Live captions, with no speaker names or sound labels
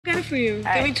Good for you.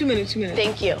 Give me 2 minutes, 2 minutes.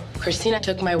 Thank you. Christina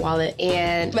took my wallet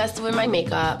and messed with my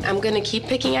makeup. I'm gonna keep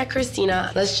picking at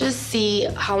Christina. Let's just see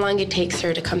how long it takes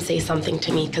her to come say something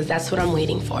to me, because that's what I'm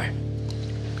waiting for.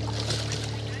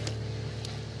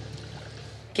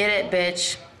 Get it,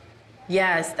 bitch.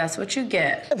 Yes, that's what you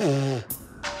get.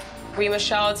 Rima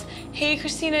shouts, hey,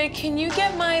 Christina, can you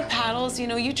get my paddles? You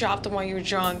know, you dropped them while you were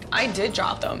drunk. I did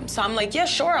drop them. So I'm like, yeah,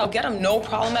 sure, I'll get them. No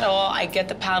problem at all. I get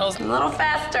the paddles. A little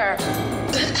faster.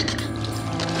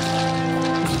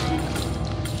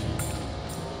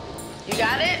 You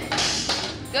got it?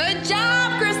 Good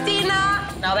job, Christina.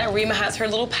 Now that Rima has her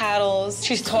little paddles,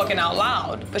 she's talking out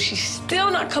loud, but she's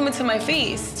still not coming to my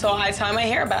face. So I tie my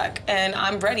hair back, and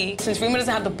I'm ready. Since Rima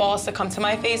doesn't have the balls to come to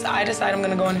my face, I decide I'm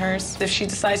gonna go in hers. If she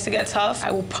decides to get tough,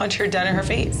 I will punch her dead in her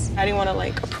face. I didn't wanna,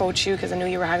 like, approach you because I knew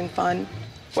you were having fun.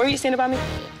 What were you saying about me?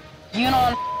 You don't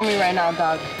want to me right now,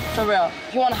 dog. For real.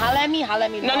 If you want to holler at me, holler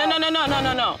at me.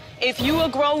 No. If you a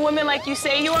grown woman like you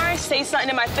say you are, say something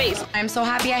in my face. I'm so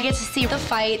happy I get to see the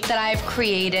fight that I've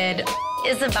created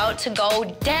is about to go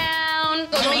down.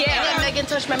 Yeah. Megan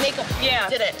touched my makeup. Yeah.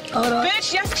 Did it.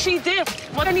 Bitch, yes, she did.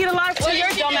 What I need a life to your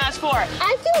dumb ass for?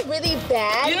 I feel really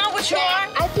bad. You know what you are?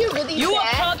 I feel really You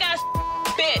bad. a punk ass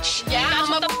bitch. Yeah, That's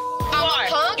what the I'm a are.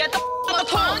 punk? Get the out the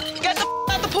pool. Get the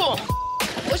out the pool.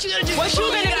 What you gonna do? What you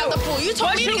gonna get out the pool? You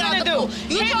told me to get out the pool.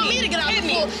 You told me to get out the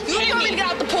pool. You told me to get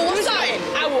out the pool. What's up?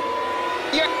 I will.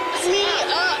 Your Me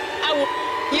up. I will.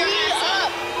 Your Me ass up.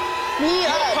 up. Me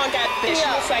You're a up. punk ass bitch. Me You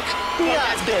up. look like punk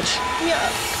ass bitch. Yeah.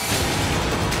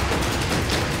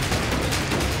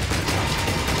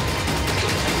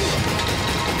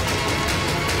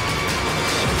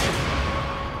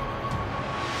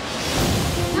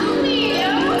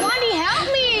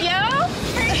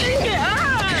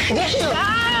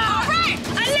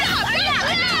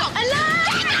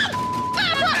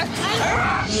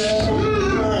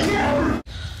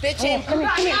 Bitch,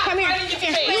 come here.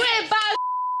 You ain't about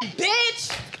bitch.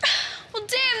 Well,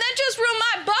 damn, that just ruined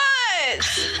my butt.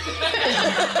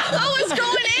 Oh, what's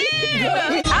going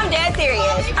in? I'm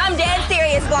dead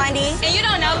serious, Blondie. And you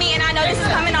don't know me, and I know this is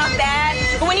coming off bad,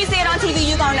 but when you see it on TV,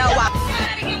 you gonna know why.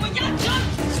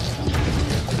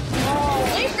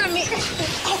 Away from me.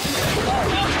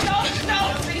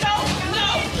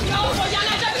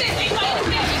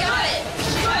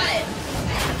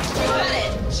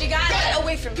 She got it.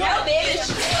 Away from me. Bitch.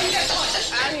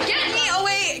 Get me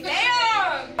away.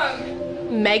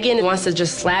 Damn. Megan wants to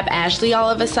just slap Ashley all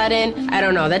of a sudden. I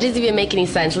don't know. That doesn't even make any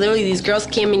sense. Literally, these girls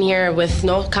came in here with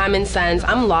no common sense.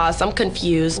 I'm lost. I'm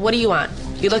confused. What do you want?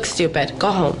 You look stupid.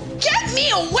 Go home. Get me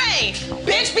away!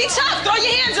 Bitch, be tough. Throw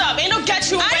your hands up. Ain't no get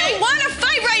you away. I don't want to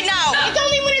fight right now. It's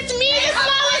only when it's me, the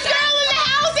smallest girl in the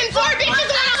house, and 4 bitches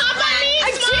wanna hop on me. I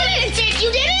did it. Bitch, you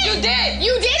did it? You did.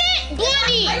 You did it?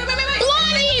 Blondie!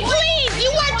 Blondie, please! You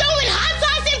weren't throwing hot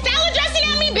sauce and salad dressing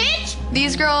at me, bitch!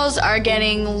 These girls are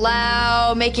getting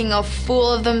loud, making a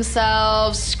fool of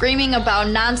themselves, screaming about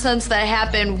nonsense that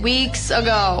happened weeks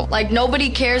ago. Like nobody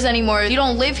cares anymore. You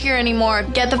don't live here anymore.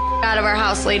 Get the out of our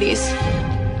house, ladies.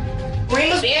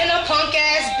 Rima's being a punk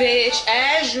ass bitch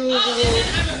as usual.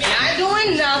 Not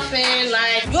doing nothing.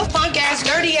 Like, you a punk ass,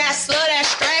 dirty ass, slut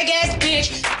ass, drag ass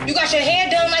bitch. You got your hair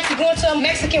done like you're going to a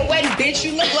Mexican wedding, bitch.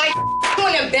 You look like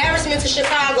an embarrassment to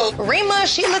Chicago. Rima,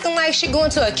 she looking like she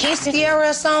going to a Kingston Sierra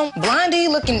or something. Blondie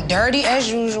looking dirty as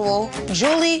usual.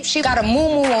 Julie, she got a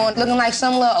moo-moo on, looking like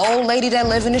some little old lady that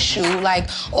live in a shoe. Like,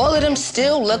 all of them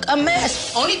still look a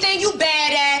mess. Only thing you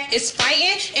bad at is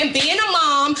fighting and being a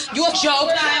mom. You a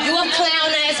joke. You a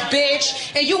clown ass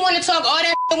bitch. And you want to talk all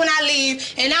that when I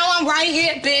leave. And now I'm right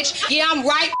here, bitch. Yeah, I'm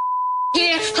right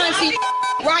here, hunty.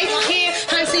 Right here,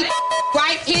 hunty.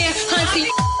 Right here, hunty.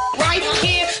 Right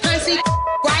here, hunty.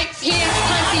 Right here,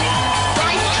 hunty.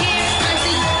 Right here,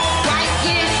 hunty. Right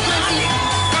here, hunty.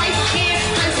 Right here,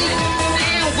 hunty.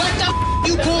 And what the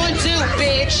you going to do,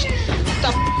 bitch? The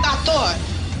I thought.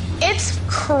 It's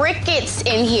crickets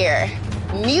in here.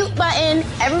 Mute button,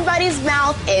 everybody's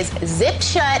mouth is zipped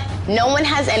shut, no one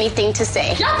has anything to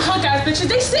say. Y'all punk ass bitches,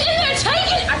 they sitting there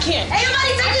taking. I can't.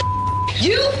 Everybody take it.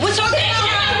 You? We're talking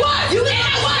about what? You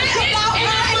about what? About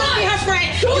her friend.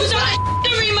 You talking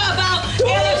to Rima about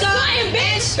Amazon,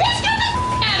 bitch. Bitch, get the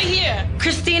out of here.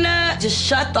 Christina, just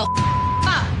shut the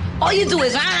up. All you do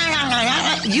is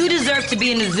you deserve to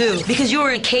be in the zoo because you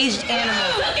were a caged animal.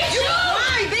 Look at you.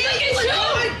 Why, bitch? Look at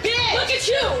you. Bitch. Look at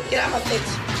you. Get out my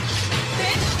face.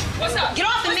 Bitch, what's up? Get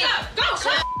off of me. Go.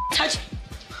 Touch.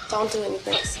 Don't do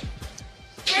anything.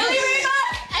 Really, Rima?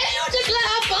 And you just let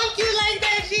her bump you like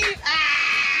that, she...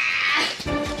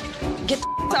 Get the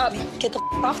up. Get the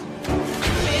off.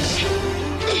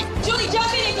 Julie,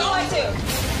 jump in if you want to.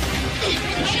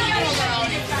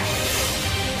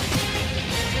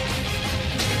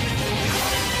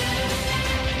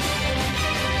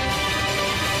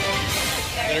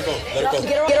 Let her go.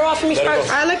 Get her off of me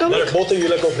first. I let go. Let her, both of you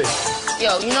let go, please.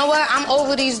 Yo, you know what? I'm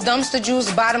over these dumpster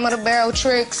juice, bottom of the barrel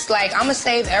tricks. Like, I'ma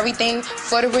save everything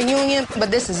for the reunion, but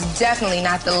this is definitely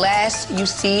not the last you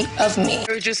see of me.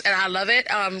 Juice, and I love it.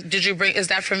 Did you bring? Is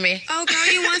that for me? Oh, girl,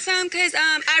 you want some? Because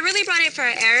I really brought it for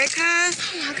Erica.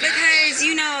 Because,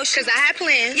 you know... Because I had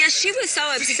plans. Yeah, she was so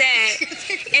upset.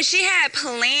 And she had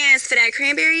plans for that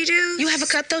cranberry juice. You have a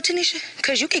cup, though, Tanisha?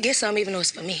 Because you could get some even though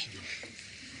it's for me.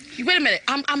 Wait a minute.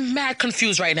 I'm mad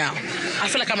confused right now. I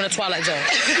feel like I'm in a Twilight Zone.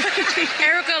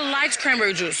 Erica likes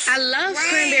cranberry juice. I love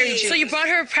cranberry juice. So you brought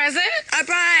her a present? I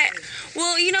brought...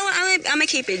 Well, you know what? I'm going to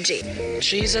keep it G.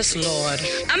 Jesus Lord.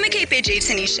 I'm going to keep it G,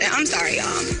 Tanisha. I'm sorry, y'all.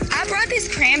 I brought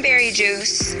this cranberry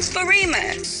juice for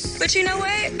Rima. But you know what?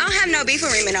 I don't have no beef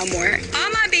with Rima no more. All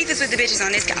my beef is with the bitches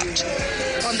on this couch.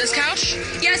 On this couch?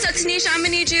 Yeah, so Tanisha, I'm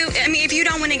going to need you... I mean, if you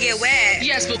don't want to get wet...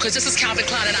 Yes, boo, because this is Calvin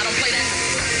Klein and I don't play that.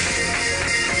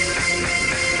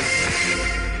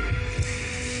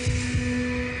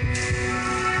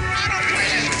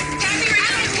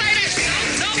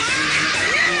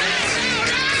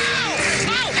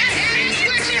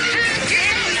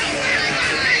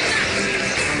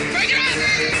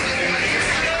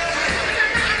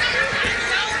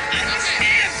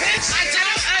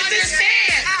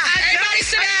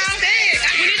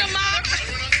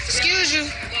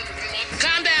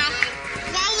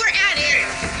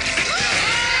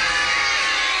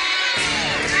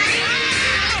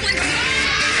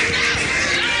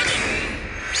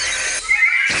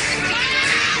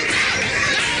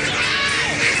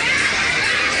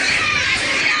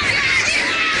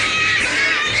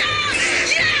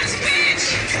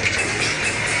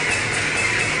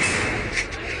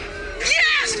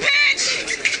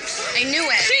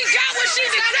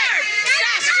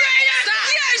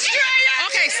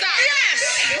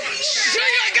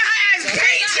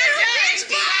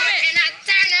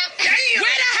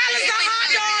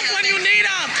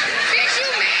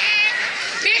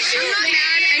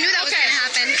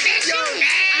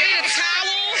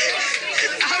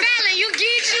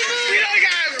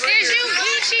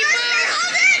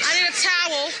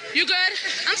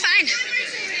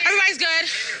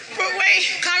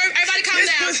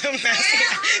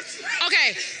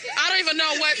 Okay, I don't even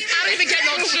know what. I don't even get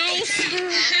no juice.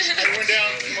 Everyone down,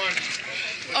 come on.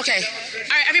 Okay,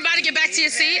 all right, everybody get back to your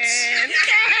seats.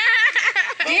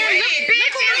 Damn,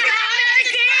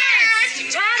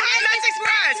 Hot Mess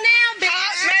Express.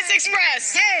 Hot Mess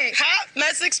Express. Hey. Hot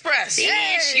Mess Express.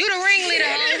 Bitch, you the ringleader,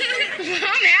 huh?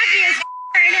 I'm happy as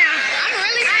right now. I'm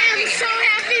really happy. I am so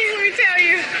happy, let me tell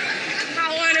you. I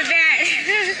wanted that.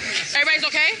 Everybody's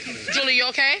okay? Julie, you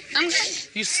okay? I'm good.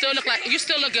 You still look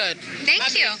good.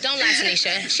 Thank you. Don't lie,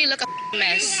 Tanisha. She look a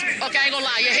mess. Okay, I ain't gonna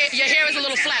lie. Your hair is a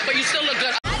little flat, but you still look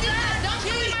good. Don't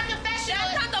give me my confessional.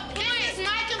 That's not the point. This is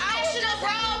my confessional,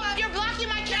 bro. You're blocking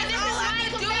my camera. This is my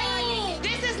confessional.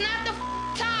 This is not the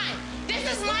time. This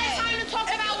is my time to talk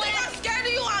about what I'm scared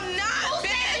of you. I'm not,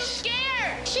 bitch. You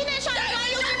scared. She didn't try to tell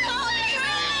you to tell the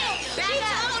truth. She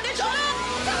told the truth.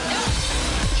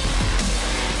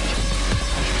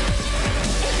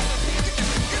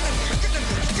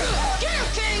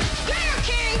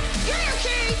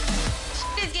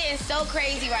 So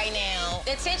crazy right now.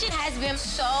 The tension has been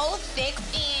so thick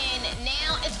and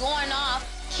now it's going off.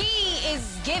 Key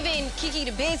is giving Kiki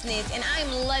the business and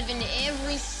I'm loving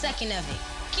every second of it.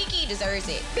 Kiki deserves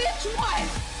it. Bitch, what?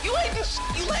 You ain't do shit,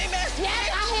 you lame ass bitch.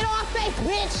 Yes, I hit on face,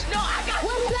 bitch. No, I got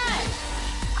What's that?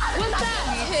 What's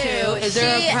that? Is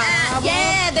there a problem?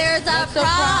 Yeah, there's a What's the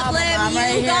problem? I'm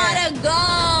right You here. gotta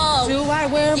go. Do I?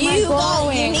 Where am I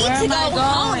going? You need Where to am I go going?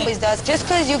 home. Always does. Just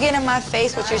because you get in my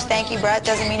face with your stanky breath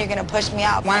doesn't mean you're gonna push me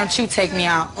out. Why don't you take me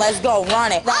out? Let's go.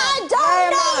 Run it. I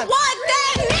don't know what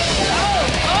that means.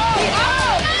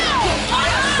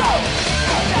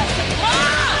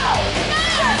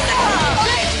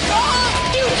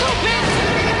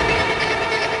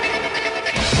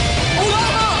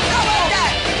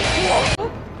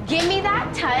 Give me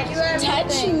that touch.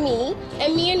 Touch me,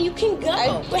 and me and you can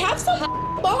go. Have some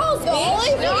balls, The only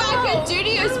thing No. I could do to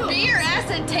you is beat your ass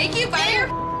and take you by your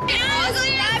ass.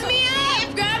 Grab me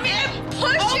up. grab me and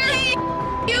push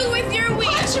you with your wing.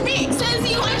 Punch me. Says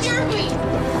you punch your feet.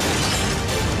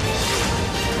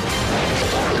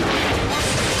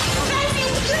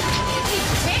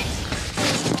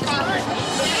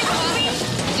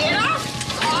 Get off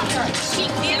her.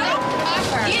 Get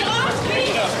off her. Get off me.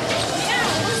 Yeah,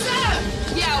 what's up?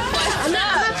 Yeah, what's I'm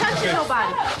not touching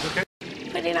nobody.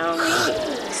 Put it on me.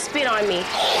 Spit on me.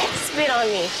 Spit on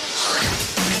me.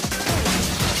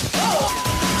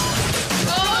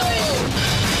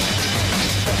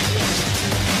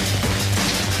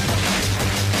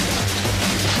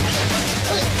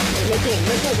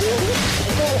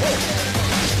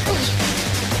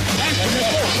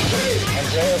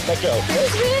 Andrea, let go.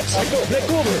 Let go. Let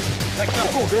go of her. Let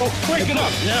go, girl. Break it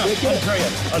up. Yeah.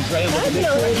 Andrea, let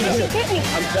go.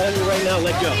 I'm telling you right now,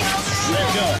 let go. Let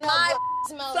go. My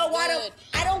smells So why good.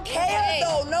 I don't care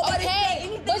though. Nobody said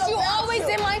anything But you about always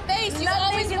in my face. You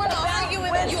always want to argue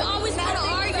with me. You always want to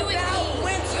argue with me.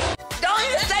 Don't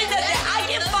even say nothing. I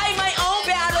can fight my own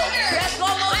battle. That's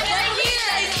almost I'm right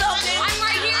here. Say something. I'm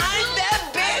right here. I'm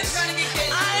that bitch.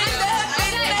 I'm that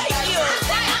bitch. Thank you.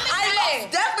 I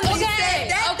most definitely said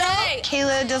that though.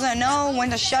 Kayla doesn't know when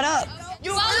to shut up.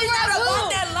 You really not about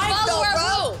that life though,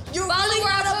 bro. You really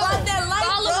not about that life,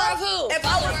 bro. If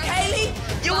I was Kaylee,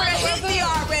 you would have hit me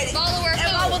already. If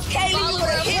I was Kaylee, you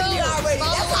would have hit me already.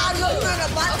 That's how I know you're not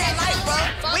about that life, bro.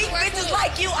 Weak bitches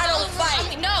like you, I don't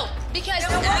fight. No, because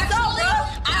Then what's up, bro?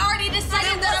 I already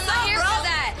decided that I'm not here bro? for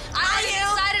that. I already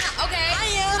decided. Okay. I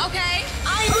am. Okay.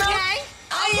 I am. Okay.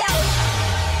 I am.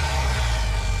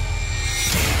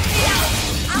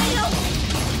 I am.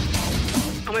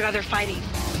 Oh my God, they're fighting.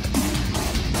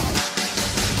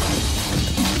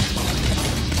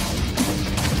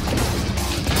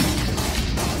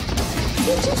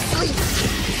 Bitch, you sleep.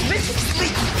 Bitch, you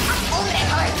sleep. I'm on that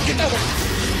hurt. Get over.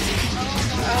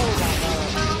 Oh my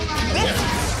God. Bitch.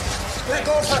 Let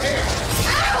go of her hair.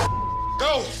 Ow.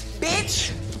 Go.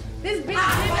 Bitch. This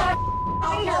bitch.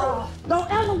 Don't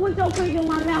ever put your finger in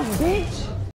my mouth, bitch.